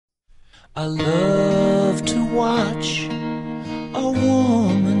I love to watch a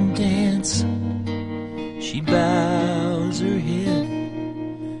woman dance. She bows her head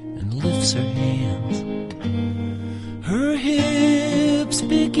and lifts her hands. Her hips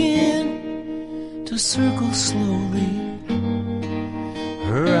begin to circle slowly.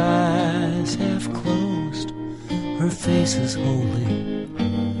 Her eyes half closed, her face is holy.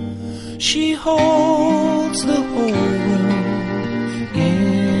 She holds the whole room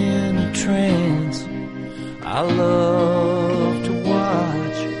in a trance. I love to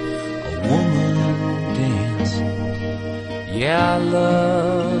watch a woman dance. Yeah, I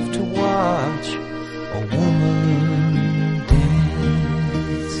love to watch a woman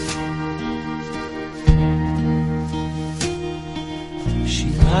dance. She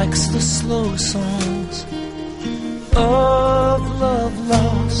likes the slow songs of love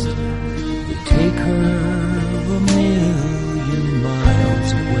lost. They take her a million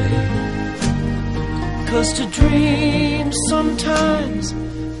miles away. 'Cause to dream sometimes,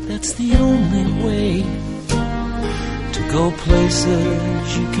 that's the only way to go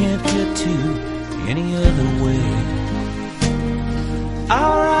places you can't get to any other way.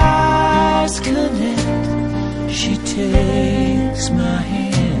 Our eyes connect, she takes my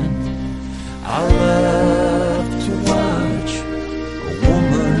hand. I love to watch a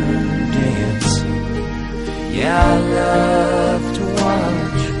woman dance. Yeah, I love to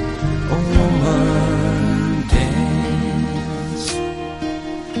watch a woman dance.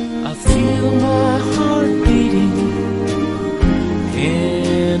 I feel my heart beating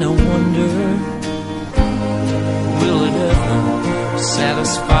and I wonder, will it ever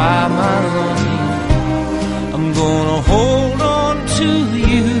satisfy my longing? I'm gonna hold on to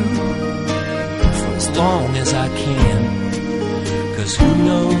you for as long as I can. 'Cause who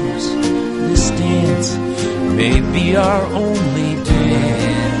knows, this dance may be our only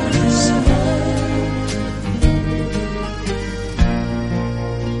dance.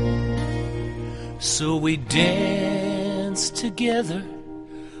 So we dance together,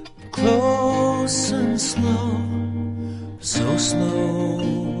 close and slow, so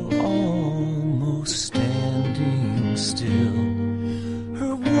slow, almost standing still.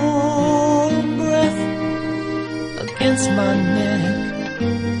 Her warm breath against my neck,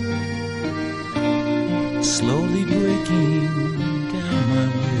 slowly breaking down my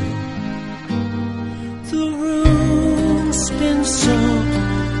will. The room spins so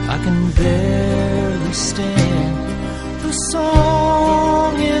I can barely stand. The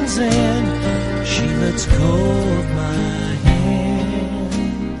song ends and she lets go of my hand.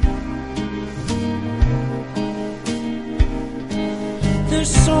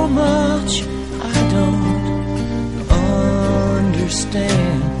 There's so much